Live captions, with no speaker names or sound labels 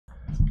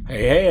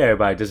Hey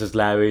everybody, this is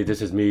Larry.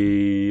 This is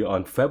me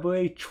on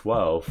February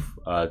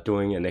 12th,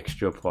 doing an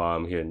extra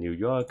prom here in New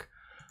York.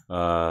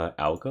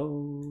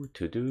 Algo,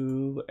 to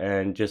do,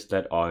 and just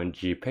let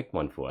RNG pick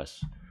one for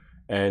us.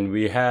 And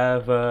we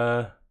have,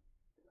 am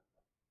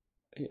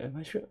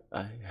I sure?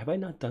 Have I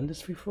not done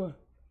this before?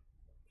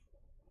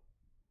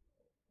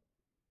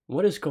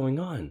 What is going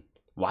on?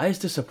 Why is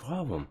this a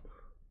problem?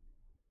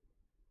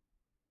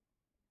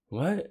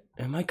 What?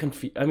 Am I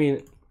confused?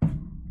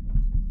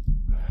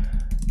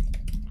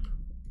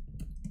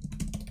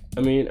 I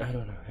mean, I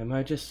don't know. Am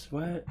I just,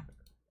 what?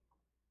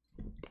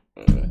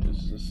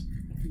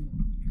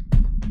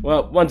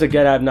 Well, once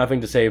again, I have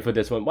nothing to say for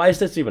this one. Why is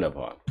this even a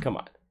problem? Come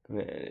on.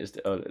 Let's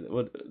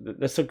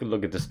take a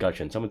look at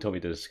discussion. Someone told me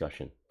the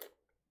discussion.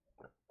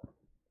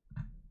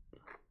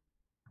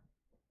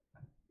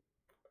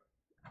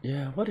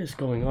 Yeah, what is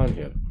going on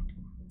here?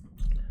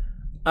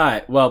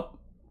 Alright, well,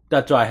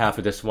 that's all I have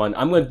for this one.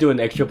 I'm going to do an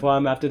extra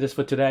prom after this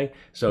for today.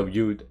 So if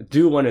you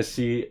do want to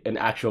see an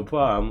actual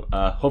prom,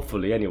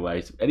 hopefully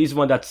anyways, at least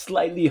one that's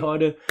slightly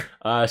harder,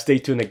 stay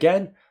tuned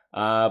again.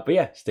 But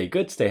yeah, stay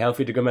good, stay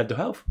healthy to good mental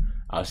health.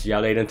 I'll see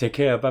y'all later and take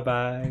care.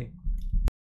 Bye-bye.